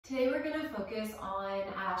Today we're going to focus on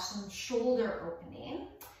some shoulder opening.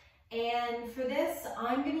 And for this,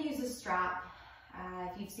 I'm going to use a strap.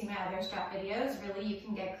 If you've seen my other strap videos, really you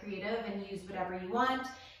can get creative and use whatever you want.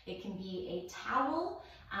 It can be a towel,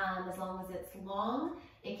 as long as it's long.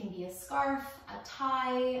 It can be a scarf, a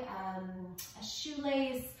tie, a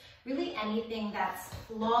shoelace, really anything that's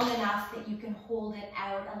long enough that you can hold it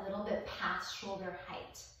out a little bit past shoulder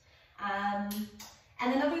height.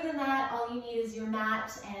 And then other than that, all you need is your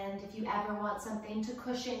mat, and if you ever want something to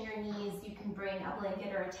cushion your knees, you can bring a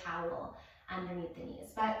blanket or a towel underneath the knees.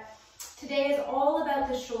 But today is all about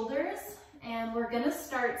the shoulders, and we're gonna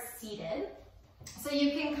start seated. So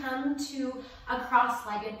you can come to a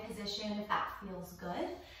cross-legged position if that feels good,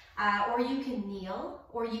 or you can kneel,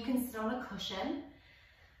 or you can sit on a cushion.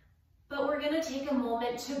 But we're gonna take a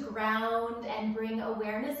moment to ground and bring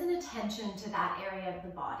awareness and attention to that area of the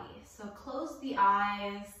body. So close the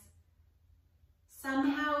eyes,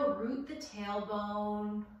 somehow root the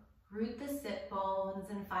tailbone, root the sit bones,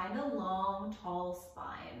 and find a long, tall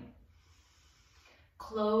spine.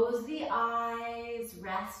 Close the eyes,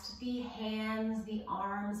 rest the hands, the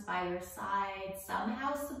arms by your side,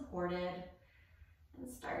 somehow supported, and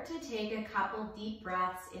start to take a couple deep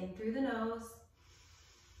breaths in through the nose.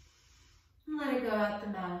 Let it go out the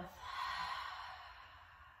mouth.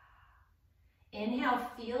 Inhale,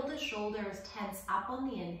 feel the shoulders tense up on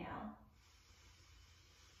the inhale.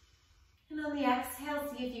 And on the exhale,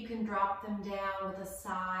 see if you can drop them down with a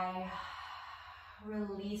sigh.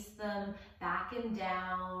 Release them back and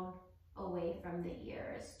down, away from the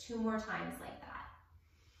ears. 2 more times like that.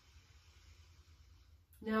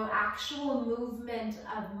 No actual movement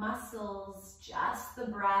of muscles, just the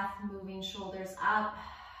breath moving shoulders up.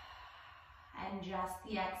 And just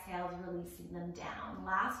the exhales, releasing them down.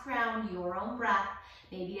 Last round, your own breath,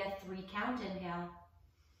 maybe a 3-count inhale.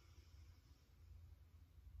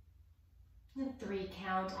 And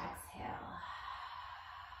 3-count exhale.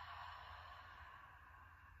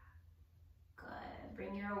 Good.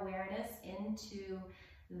 Bring your awareness into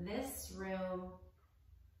this room,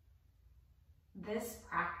 this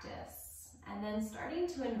practice, and then starting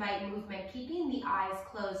to invite movement, keeping the eyes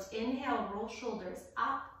closed. Inhale, roll shoulders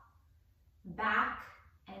up, back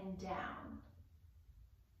and down.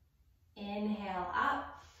 Inhale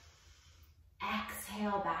up,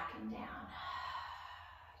 exhale back and down.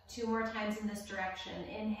 2 more times in this direction.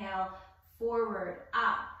 Inhale, forward,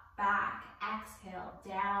 up, back, exhale,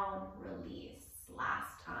 down, release.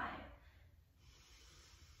 Last time.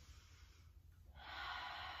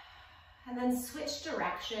 And then switch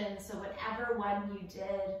directions, so whatever one you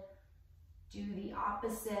did, do the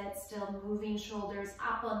opposite, still moving shoulders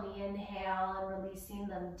up on the inhale and releasing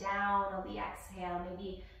them down on the exhale,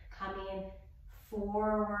 maybe coming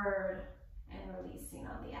forward and releasing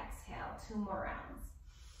on the exhale. 2 more rounds.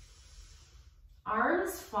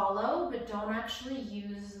 Arms follow, but don't actually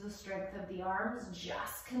use the strength of the arms,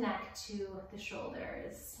 just connect to the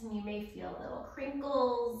shoulders. And you may feel little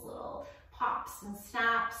crinkles, little pops and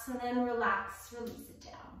snaps, and then relax, release it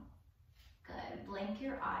down. Good, blink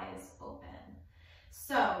your eyes open.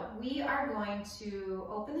 So we are going to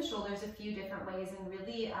open the shoulders a few different ways and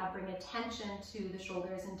really bring attention to the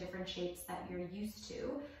shoulders in different shapes that you're used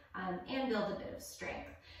to, and build a bit of strength.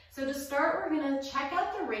 So to start, we're gonna check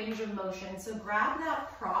out the range of motion. So grab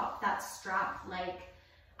that prop, that strap-like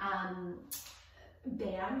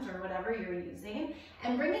band or whatever you're using,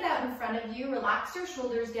 and bring it out in front of you. Relax your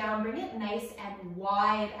shoulders down, bring it nice and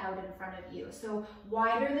wide out in front of you. So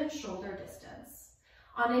wider than shoulder distance.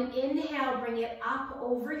 On an inhale, bring it up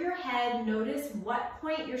over your head. Notice what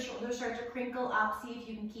point your shoulders start to crinkle up. See if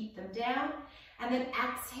you can keep them down. And then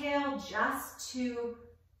exhale just to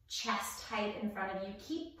chest height in front of you.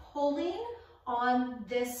 Keep pulling on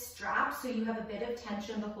this strap so you have a bit of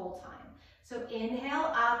tension the whole time. So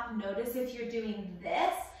inhale up, notice if you're doing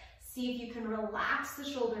this, see if you can relax the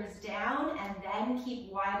shoulders down and then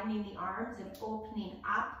keep widening the arms and opening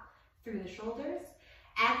up through the shoulders.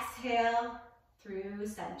 Exhale through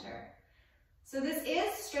center. So this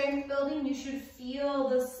is strength building. You should feel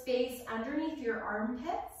the space underneath your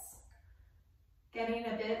armpits, getting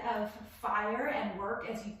a bit of fire and work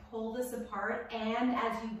as you pull this apart and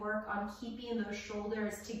as you work on keeping those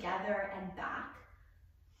shoulders together and back.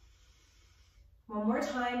 One more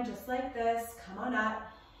time, just like this. Come on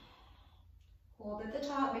up. Hold at the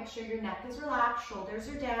top, make sure your neck is relaxed, shoulders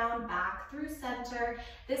are down, back through center.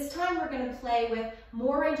 This time we're gonna play with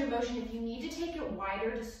more range of motion. If you need to take it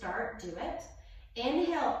wider to start, do it.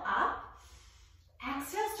 Inhale up.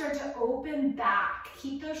 Exhale, start to open back.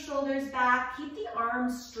 Keep those shoulders back. Keep the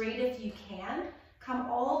arms straight if you can. Come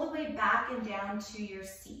all the way back and down to your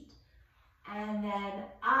seat. And then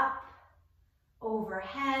up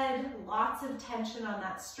overhead, lots of tension on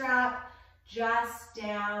that strap, just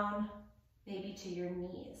down, maybe to your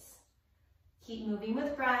knees. Keep moving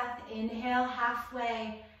with breath. Inhale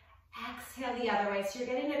halfway, exhale the other way. So you're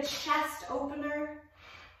getting a chest opener.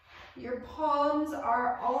 Your palms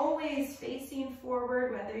are always facing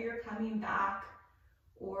forward, whether you're coming back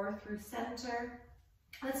or through center.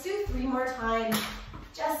 Let's do 3 more times,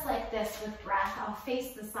 just like this with breath. I'll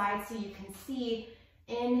face the side so you can see.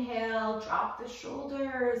 Inhale, drop the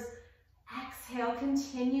shoulders. Exhale,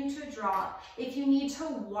 continue to drop. If you need to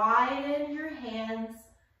widen your hands,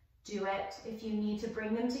 do it. If you need to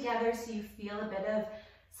bring them together so you feel a bit of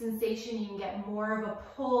sensation, you can get more of a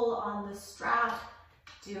pull on the strap,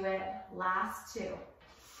 do it. Last 2.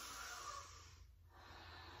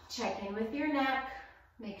 Check in with your neck.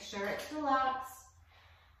 Make sure it's relaxed.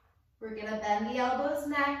 We're gonna bend the elbows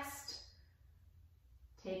next.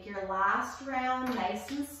 Take your last round nice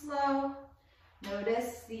and slow.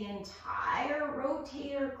 Notice the entire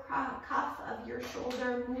rotator cuff of your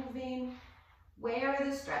shoulder moving, where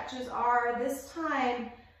the stretches are. This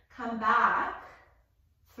time, come back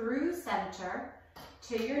through center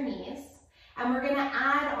to your knees, and we're gonna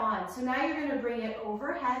add on. So now you're gonna bring it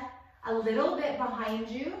overhead, a little bit behind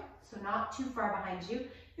you, so not too far behind you.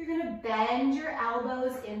 You're gonna bend your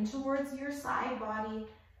elbows in towards your side body,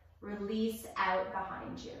 release out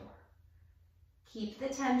behind you. Keep the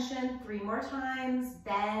tension, 3 more times.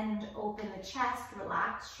 Bend, open the chest,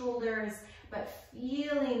 relax shoulders, but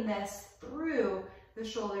feeling this through the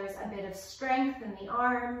shoulders, a bit of strength in the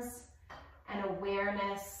arms and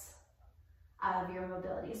awareness of your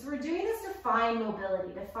mobility. So we're doing this to find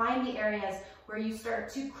mobility, to find the areas where you start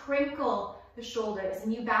to crinkle the shoulders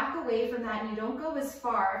and you back away from that and you don't go as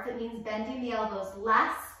far. If it means bending the elbows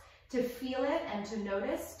less to feel it and to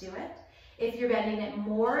notice, do it. If you're bending it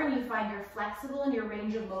more and you find you're flexible and your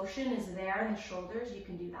range of motion is there in the shoulders, you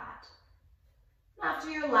can do that. After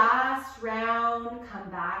your last round, come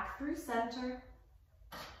back through center.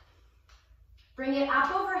 Bring it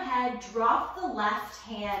up overhead, drop the left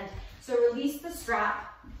hand. So release the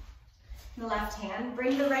strap in the left hand.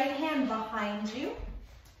 Bring the right hand behind you.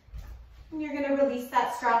 And you're gonna release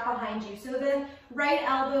that strap behind you. So the right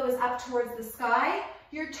elbow is up towards the sky.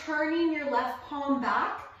 You're turning your left palm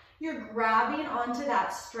back. You're grabbing onto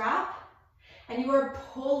that strap and you are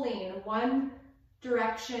pulling one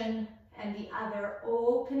direction and the other,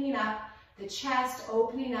 opening up the chest,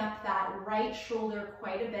 opening up that right shoulder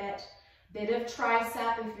quite a bit of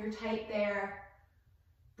tricep if you're tight there.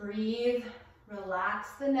 Breathe, relax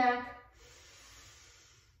the neck.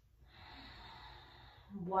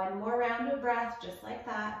 1 more round of breath, just like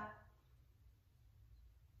that.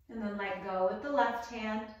 And then let go with the left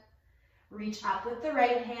hand. Reach up with the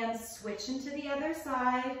right hand, switch into the other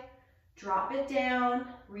side, drop it down,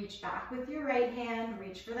 reach back with your right hand,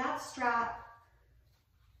 reach for that strap,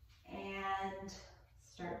 and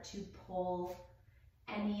start to pull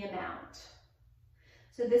any amount.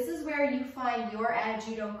 So this is where you find your edge.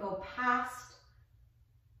 You don't go past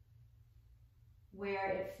where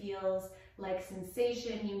it feels like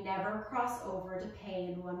sensation. You never cross over to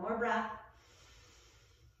pain. 1 more breath.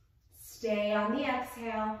 Stay on the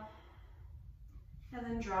exhale. And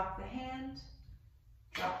then drop the hand,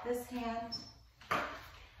 drop this hand.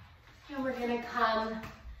 And we're gonna come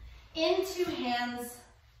into hands.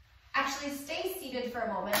 Actually, stay seated for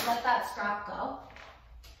a moment, let that strap go.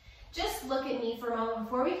 Just look at me for a moment.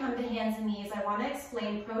 Before we come to hands and knees, I wanna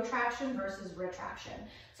explain protraction versus retraction.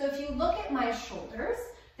 So if you look at my shoulders,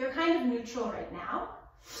 they're kind of neutral right now.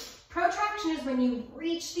 Protraction is when you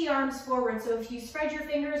reach the arms forward. So if you spread your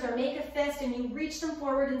fingers or make a fist and you reach them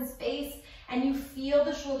forward in space, and you feel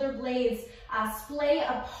the shoulder blades splay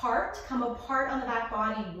apart, come apart on the back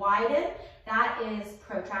body, widen, that is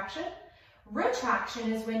protraction.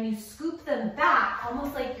 Retraction is when you scoop them back,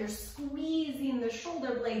 almost like you're squeezing the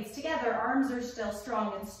shoulder blades together, arms are still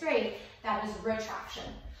strong and straight, that is retraction.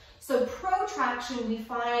 So protraction we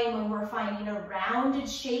find when we're finding a rounded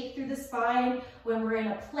shape through the spine, when we're in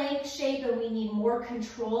a plank shape and we need more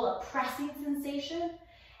control, a pressing sensation.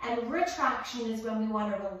 And retraction is when we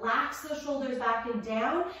want to relax the shoulders back and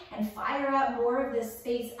down and fire up more of this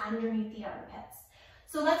space underneath the armpits.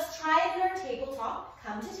 So let's try it in our tabletop.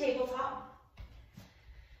 Come to tabletop.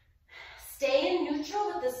 Stay in neutral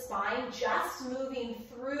with the spine, just moving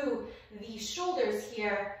through the shoulders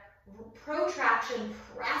here. Protraction,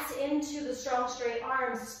 press into the strong straight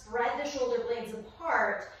arms, spread the shoulder blades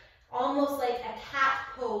apart, almost like a cat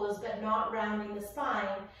pose, but not rounding the spine.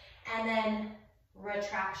 And then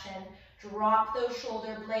retraction, drop those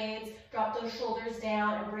shoulder blades, drop those shoulders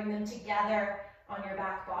down and bring them together on your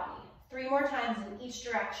back body. 3 more times in each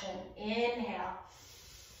direction. Inhale.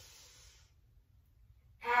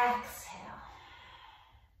 Exhale.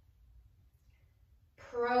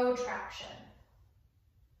 Protraction.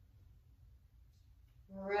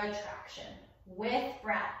 Retraction with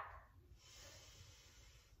breath.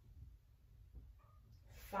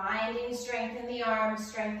 Finding strength in the arms,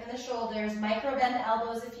 strength in the shoulders, micro bend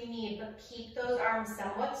elbows if you need, but keep those arms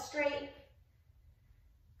somewhat straight.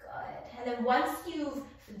 Good. And then once you've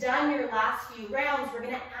done your last few rounds, we're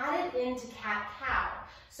going to add it into cat-cow.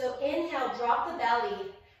 So inhale, drop the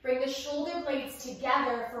belly, bring the shoulder blades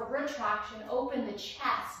together for retraction, open the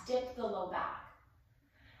chest, dip the low back.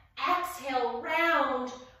 Exhale,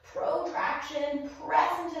 round, protraction,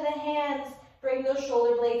 press into the hands, bring those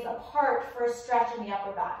shoulder blades apart for a stretch in the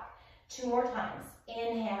upper back. 2 more times.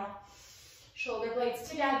 Inhale, shoulder blades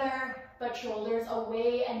together, but shoulders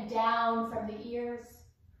away and down from the ears.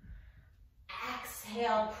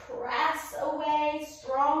 Exhale, press away,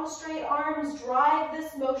 strong straight arms, drive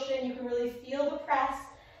this motion. You can really feel the press.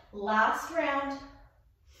 Last round.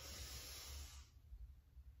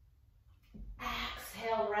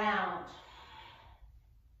 Exhale, round.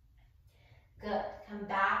 Good. Come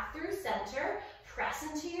back through center. Press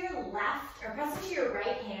into your left, or press into your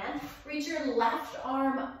right hand. Reach your left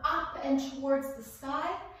arm up and towards the sky.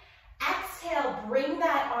 Exhale, bring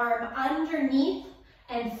that arm underneath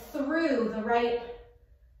and through the right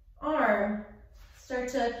arm. Start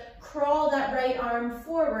to crawl that right arm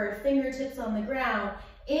forward, fingertips on the ground.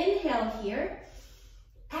 Inhale here.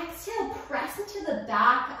 Exhale, press into the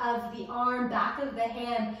back of the arm, back of the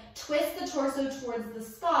hand. Twist the torso towards the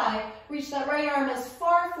sky. Reach that right arm as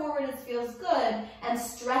far forward as feels good and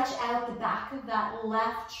stretch out the back of that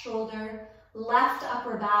left shoulder, left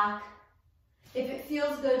upper back. If it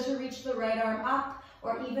feels good to reach the right arm up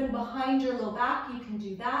or even behind your low back, you can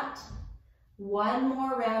do that. 1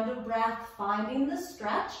 more round of breath, finding the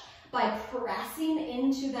stretch by pressing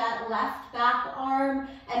into that left back arm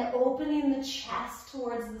and opening the chest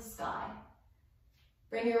towards the sky.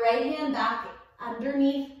 Bring your right hand back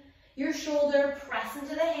underneath your shoulder, press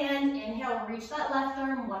into the hand. Inhale, reach that left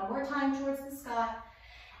arm 1 more time towards the sky.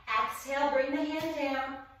 Exhale, bring the hand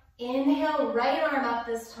down. Inhale, right arm up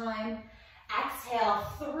this time. Exhale,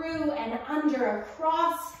 through and under,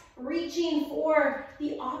 across, reaching for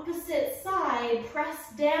the opposite side.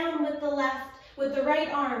 Press down with the right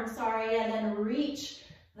arm, and then reach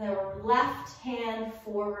the left hand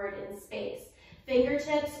forward in space.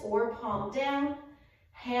 Fingertips or palm down.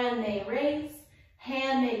 Hand may raise.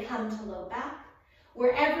 Hand may come to low back.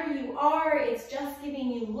 Wherever you are, it's just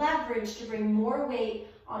giving you leverage to bring more weight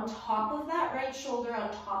on top of that right shoulder,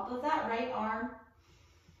 on top of that right arm.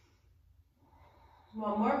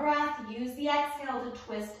 1 more breath. Use the exhale to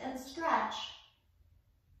twist and stretch.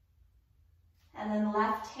 And then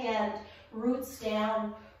left hand roots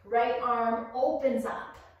down, right arm opens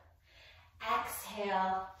up.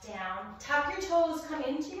 Exhale, down. Tuck your toes, come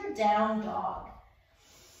into your down dog.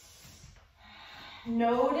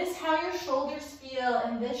 Notice how your shoulders feel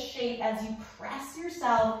in this shape as you press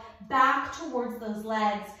yourself back towards those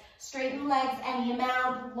legs. Straighten legs any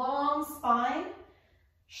amount, long spine.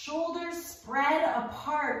 Shoulders spread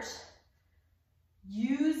apart.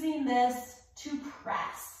 Using this to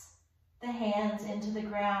press the hands into the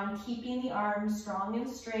ground, keeping the arms strong and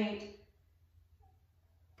straight.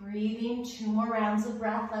 Breathing 2 more rounds of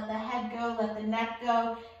breath. Let the head go, let the neck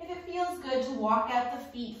go. If it feels good to walk out the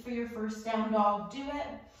feet for your first down dog, do it.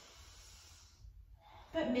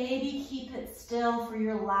 But maybe keep it still for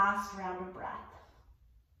your last round of breath.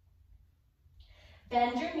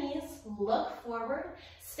 Bend your knees, look forward,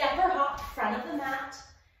 step or hop front of the mat.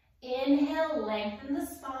 Inhale, lengthen the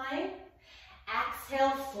spine.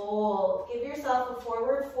 Exhale, fold. Give yourself a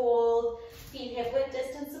forward fold, feet hip-width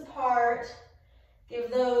distance apart. Give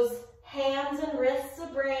those hands and wrists a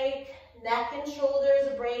break, neck and shoulders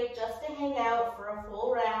a break just to hang out for a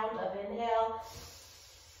full round of inhale,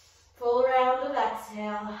 full round of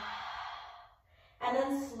exhale. And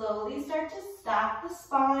then slowly start to stack the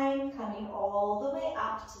spine, coming all the way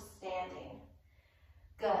up to standing.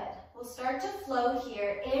 Good. We'll start to flow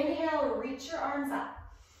here. Inhale, reach your arms up.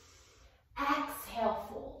 Exhale,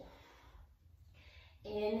 fold.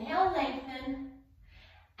 Inhale, lengthen.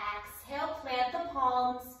 Exhale, plant the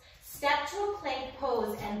palms. Step to a plank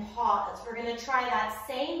pose and pause. We're going to try that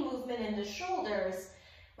same movement in the shoulders.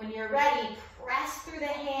 When you're ready, press through the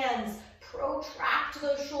hands. Protract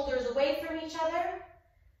those shoulders away from each other.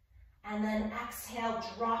 And then exhale,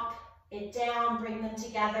 drop it down, bring them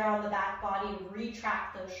together on the back body,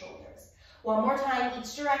 retract those shoulders. 1 more time,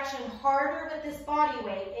 each direction, harder with this body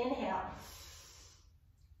weight. Inhale.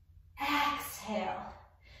 Exhale.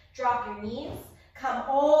 Drop your knees, come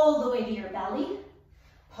all the way to your belly.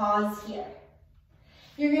 Pause here.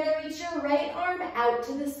 You're gonna reach your right arm out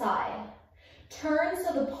to the side. Turn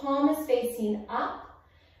so the palm is facing up.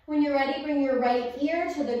 When you're ready, bring your right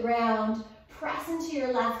ear to the ground, press into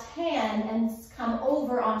your left hand and come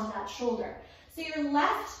over onto that shoulder. So your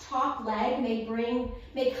left top leg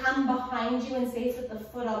may come behind you and space with the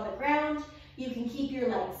foot on the ground. You can keep your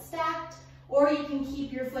legs stacked, or you can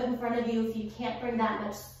keep your foot in front of you if you can't bring that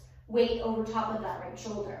much weight over top of that right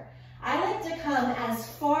shoulder. I like to come as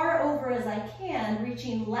far over as I can,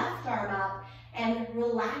 reaching left arm up and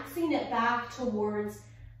relaxing it back towards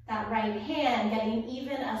that right hand, getting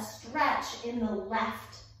even a stretch in the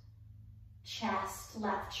left chest,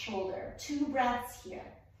 left shoulder. 2 breaths here.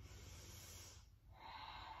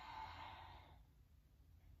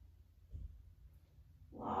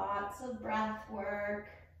 Lots of breath work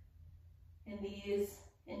in these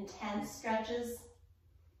intense stretches.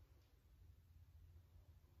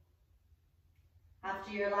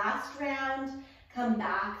 After your last round, come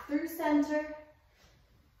back through center.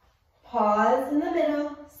 Pause in the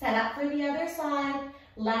middle, set up for the other side.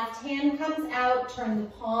 Left hand comes out, turn the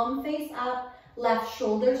palm face up, left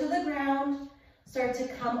shoulder to the ground. Start to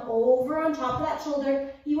come over on top of that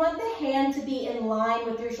shoulder. You want the hand to be in line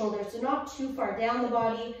with your shoulder, so not too far down the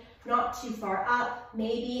body, not too far up.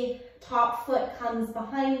 Maybe top foot comes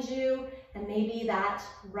behind you, and maybe that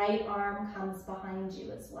right arm comes behind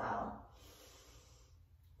you as well.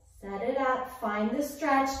 Set it up, find the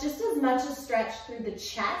stretch, just as much a stretch through the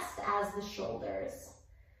chest as the shoulders.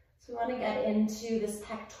 So we want to get into this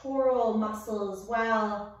pectoral muscle as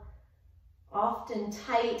well, often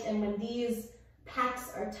tight, and when these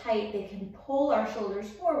pecs are tight, they can pull our shoulders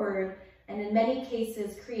forward and in many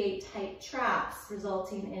cases create tight traps,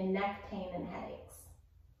 resulting in neck pain and headaches.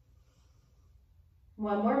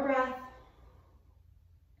 One more breath.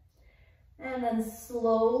 And then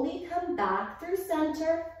slowly come back through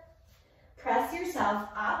center. Press yourself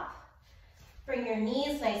up. Bring your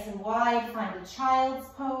knees nice and wide. Find a child's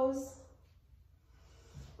pose.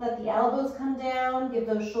 Let the elbows come down. Give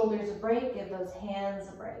those shoulders a break. Give those hands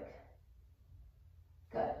a break.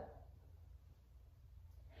 Good.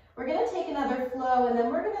 We're going to take another flow, and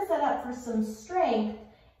then we're going to set up for some strength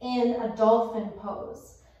in a dolphin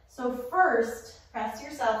pose. So first, press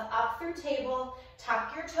yourself up through table.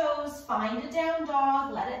 Tuck your toes. Find a down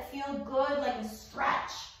dog. Let it feel good, like a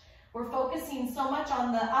stretch. We're focusing so much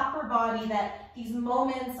on the upper body that these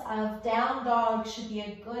moments of down dog should be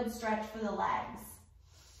a good stretch for the legs.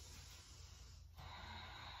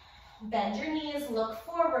 Bend your knees, look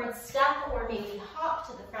forward, step or maybe hop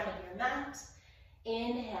to the front of your mat.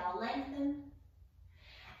 Inhale, lengthen.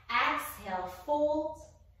 Exhale, fold.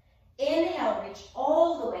 Inhale, reach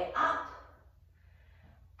all the way up.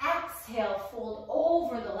 Exhale, fold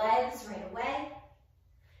over the legs right away.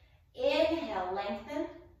 Inhale, lengthen.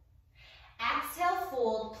 Exhale,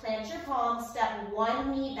 fold, plant your palms, step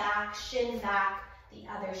one knee back, shin back, the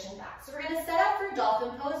other shin back. So we're going to set up for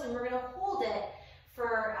dolphin pose, and we're going to hold it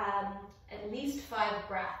for at least 5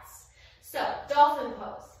 breaths. So, dolphin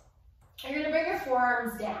pose. You're going to bring your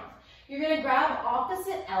forearms down. You're going to grab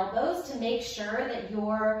opposite elbows to make sure that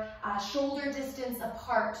you're shoulder distance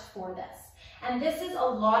apart for this. And this is a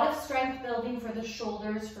lot of strength building for the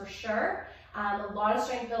shoulders for sure. A lot of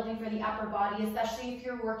strength building for the upper body, especially if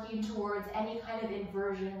you're working towards any kind of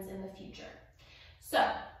inversions in the future.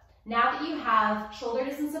 So, now that you have shoulder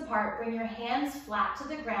distance apart, bring your hands flat to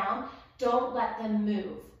the ground. Don't let them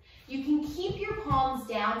move. You can keep your palms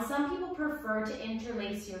down. Some people prefer to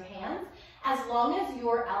interlace your hands. As long as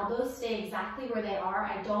your elbows stay exactly where they are,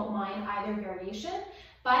 I don't mind either variation,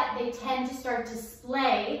 but they tend to start to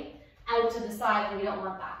splay out to the side, and we don't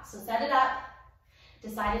want that. So set it up.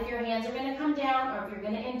 Decide if your hands are going to come down or if you're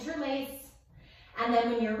going to interlace. And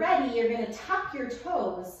then when you're ready, you're going to tuck your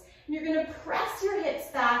toes, and you're going to press your hips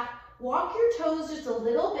back. Walk your toes just a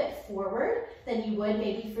little bit forward than you would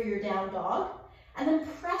maybe for your down dog. And then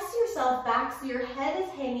press yourself back so your head is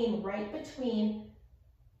hanging right between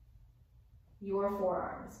your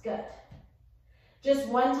forearms. Good. Just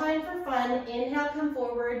one time for fun. Inhale, come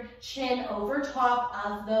forward, chin over top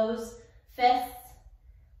of those fists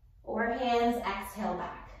or hands. Exhale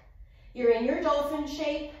back. You're in your dolphin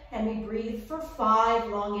shape, and we breathe for 5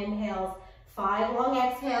 long inhales. 5 long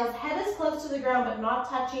exhales. Head is close to the ground but not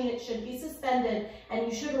touching. It should be suspended, and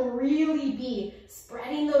you should really be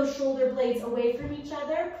spreading those shoulder blades away from each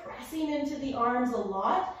other, pressing into the arms a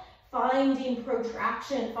lot, finding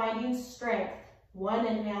protraction, finding strength. 1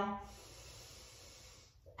 inhale.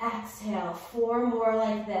 Exhale. 4 more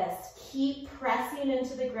like this. Keep pressing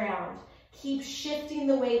into the ground. Keep shifting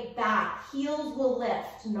the weight back. Heels will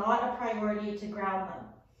lift, not a priority to ground them.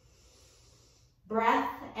 Breath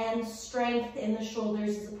and strength in the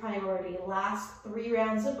shoulders is a priority. Last 3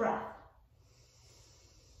 rounds of breath.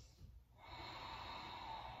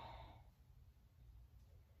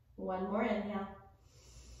 One more inhale.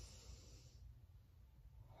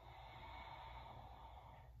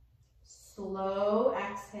 Slow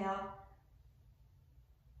exhale.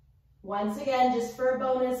 Once again, just for a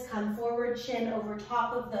bonus, come forward, chin over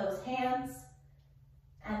top of those hands.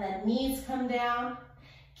 And then knees come down.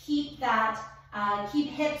 Keep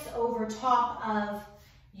hips over top of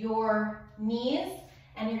your knees.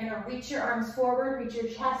 And you're gonna reach your arms forward, reach your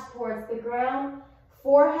chest towards the ground.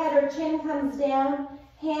 Forehead or chin comes down.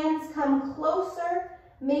 Hands come closer.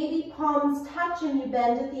 Maybe palms touch and you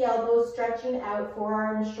bend at the elbows, stretching out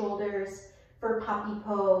forearms, shoulders for puppy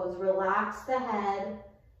pose. Relax the head.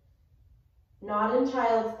 Not in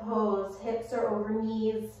child's pose. Hips are over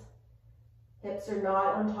knees. Hips are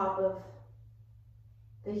not on top of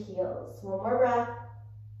the heels. One more breath.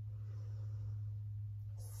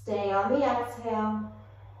 Stay on the exhale.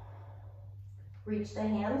 Reach the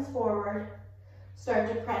hands forward. Start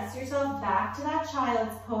to press yourself back to that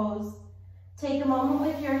child's pose. Take a moment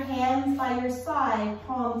with your hands by your side,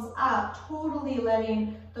 palms up, totally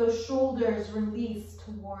letting those shoulders release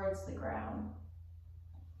towards the ground.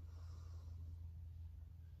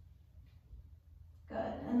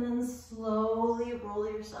 Good, and then slowly roll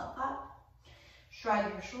yourself up.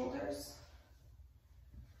 Shrug your shoulders.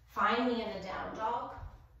 Find me in a down dog.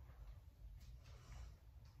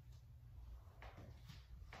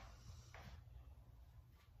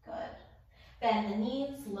 Good. Bend the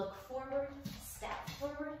knees, look forward, step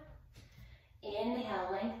forward. Inhale,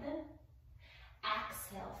 lengthen.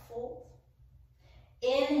 Exhale, fold.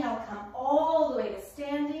 Inhale, come all the way to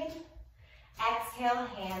standing. Exhale,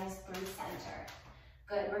 hands through center.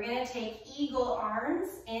 Good, we're gonna take eagle arms.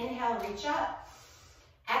 Inhale, reach up.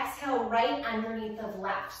 Exhale, right underneath of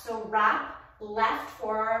left. So wrap left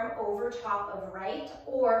forearm over top of right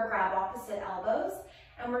or grab opposite elbows.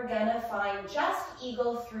 And we're gonna find just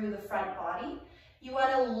eagle through the front body. You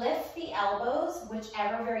wanna lift the elbows,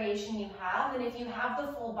 whichever variation you have. And if you have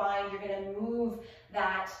the full bind, you're gonna move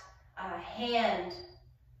that hand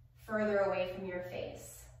further away from your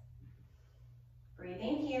face.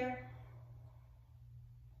 Breathing here.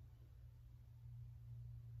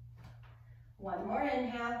 One more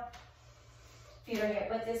inhale. Feet are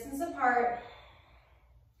hip-width distance apart.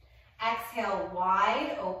 Exhale,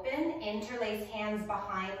 wide open. Interlace hands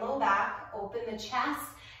behind low back. Open the chest.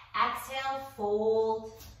 Exhale,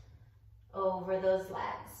 fold over those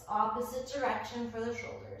legs. Opposite direction for the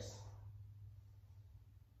shoulders.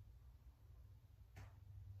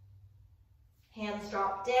 Hands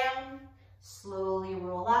drop down. Slowly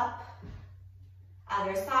roll up.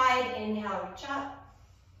 Other side, inhale, reach up.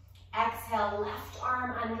 Exhale, left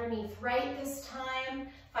arm underneath right this time.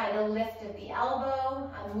 Find a lift at the elbow,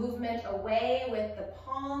 a movement away with the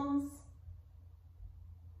palms.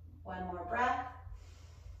 One more breath.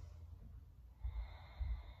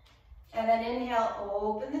 And then inhale,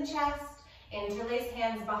 open the chest. Interlace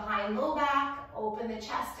hands behind low back. Open the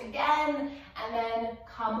chest again. And then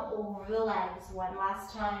come over the legs one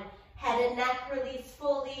last time. Head and neck release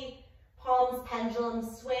fully. Palms pendulum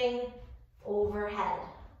swing overhead.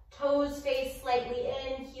 Toes face slightly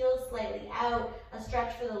in, heels slightly out. A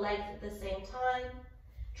stretch for the legs at the same time.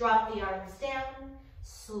 Drop the arms down.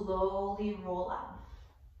 Slowly roll up.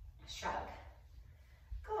 Shrug.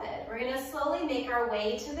 Good. We're going to slowly make our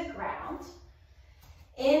way to the ground.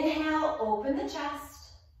 Inhale, open the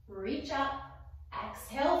chest. Reach up.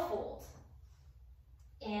 Exhale, fold.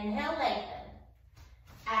 Inhale, lengthen.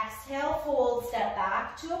 Exhale, fold. Step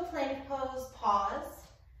back to a plank pose. Pause.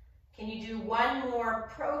 Can you do one more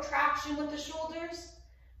protraction with the shoulders?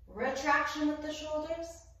 Retraction with the shoulders?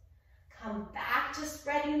 Come back to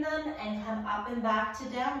spreading them and come up and back to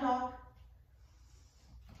down dog.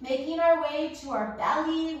 Making our way to our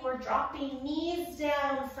belly, we're dropping knees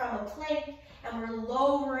down from a plank and we're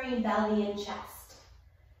lowering belly and chest.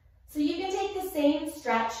 So you can take the same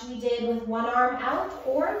stretch we did with one arm out,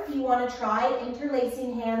 or if you want to try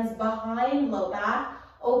interlacing hands behind low back,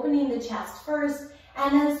 opening the chest first,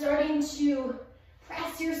 and then starting to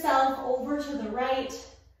press yourself over to the right,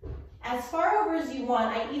 as far over as you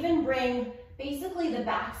want. I even bring basically the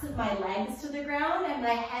backs of my legs to the ground and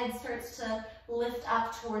my head starts to lift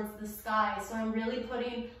up towards the sky. So I'm really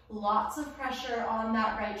putting lots of pressure on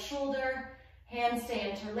that right shoulder. Hands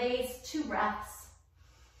stay interlaced, 2 breaths.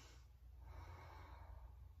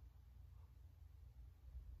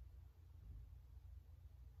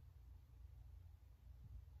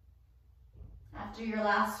 After your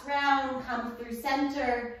last round, come through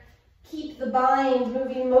center, Keep the bind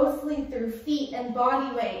moving mostly through feet and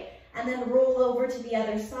body weight, and then roll over to the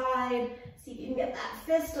other side. See if you can get that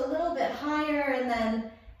fist a little bit higher, and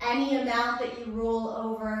then any amount that you roll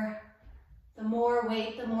over, the more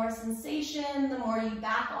weight, the more sensation, the more you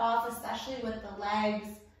back off, especially with the legs,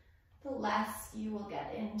 the less you will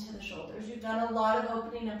get into the shoulders. You've done a lot of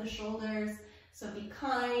opening of the shoulders, so be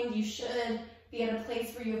kind. You should be at a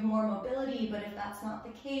place where you have more mobility, but if that's not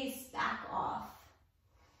the case, back off.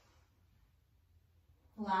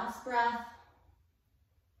 Last breath.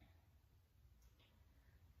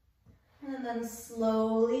 And then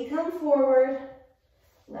slowly come forward.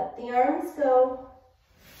 Let the arms go.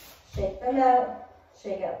 Shake them out.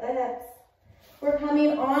 Shake out the hips. We're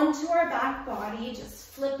coming onto our back body,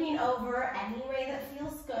 just flipping over any way that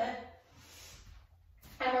feels good.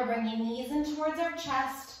 And we're bringing knees in towards our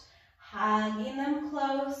chest, hugging them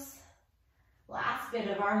close. Last bit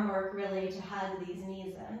of arm work really to hug these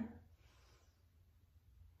knees in.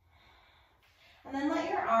 And then let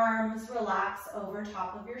your arms relax over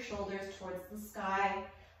top of your shoulders towards the sky.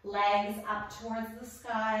 Legs up towards the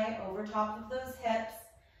sky, over top of those hips.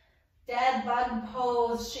 Dead bug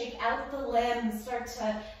pose, shake out the limbs, start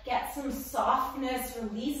to get some softness,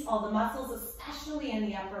 release all the muscles, especially in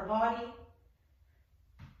the upper body.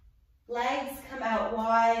 Legs come out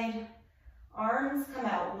wide, arms come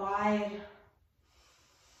out wide.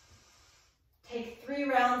 Take 3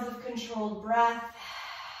 rounds of controlled breath.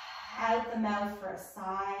 Out the mouth for a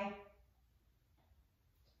sigh.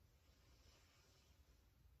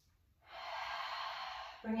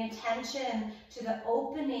 Bring attention to the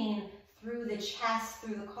opening through the chest,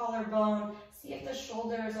 through the collarbone. See if the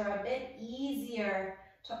shoulders are a bit easier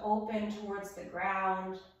to open towards the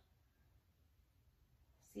ground.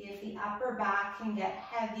 See if the upper back can get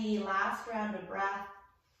heavy. Last round of breath.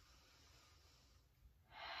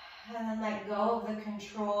 And then let go of the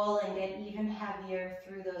control and get even heavier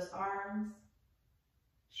through those arms,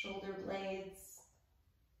 shoulder blades,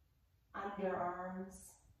 underarms,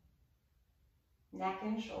 neck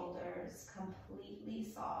and shoulders completely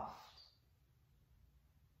soft,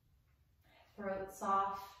 throat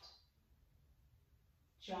soft,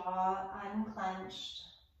 jaw unclenched,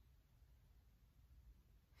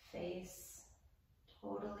 face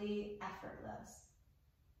totally effortless.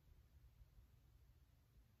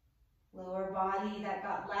 Lower body that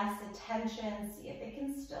got less attention, see if it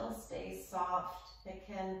can still stay soft. It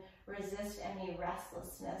can resist any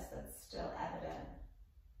restlessness that's still evident.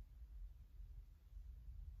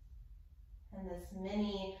 And this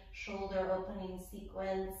mini shoulder opening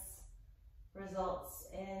sequence results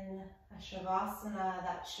in a shavasana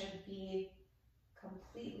that should be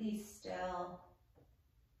completely still,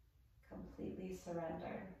 completely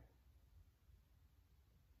surrendered.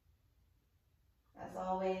 As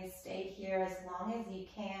always, stay here as long as you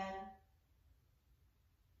can,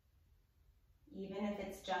 even if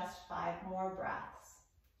it's just 5 more breaths,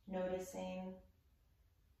 noticing,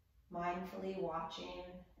 mindfully watching,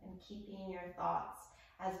 and keeping your thoughts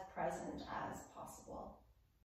as present as possible.